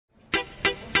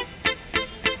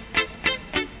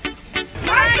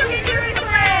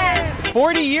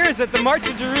40 years at the March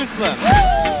of Jerusalem.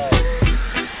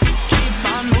 Keep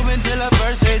on moving till the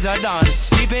first days are done.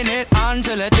 Keeping it on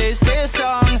till the day stays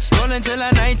strong. Rolling till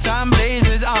the nighttime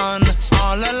blazes on.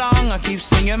 All along I keep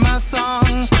singing my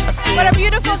song. What a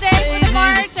beautiful day for the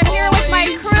March. I'm here with my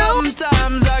crew.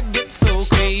 Sometimes I get so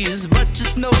crazy, but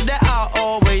just know that I'll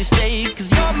always stay.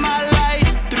 Cause you're my light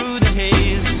through the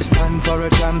haze. It's time for a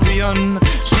champion.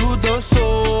 Soothe the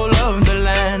soul of the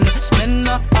land. Mend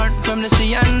the heart from the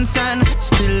sea and sand.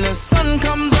 Till the sun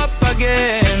comes up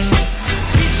again.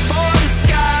 Reach for the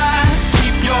sky.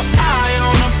 Keep your eye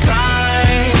on the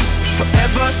prize.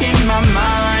 Forever in my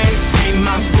mind. Be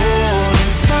my golden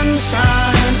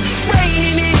sunshine. It's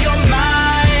raining in your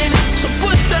mind. So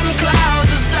push them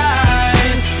clouds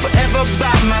aside. Forever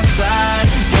by my side.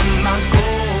 You're my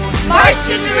golden March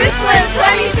to Jerusalem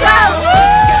 2012.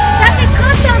 Ça fait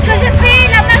 30 ans que je fais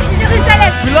la marche de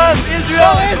Jérusalem. We love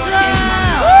Israel! Israel!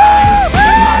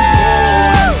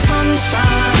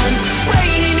 sunshine. It's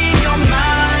raining in your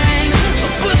mind. So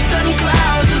push them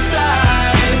clouds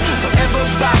aside. Forever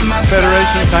by my side.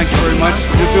 Federation, thank you very much.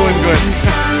 You're doing good.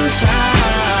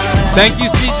 Thank you,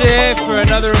 CJA, for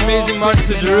another amazing March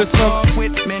to Jerusalem. Talk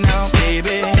with me now,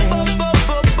 baby.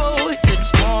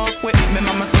 Walk with me,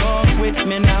 mama, talk with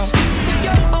me now.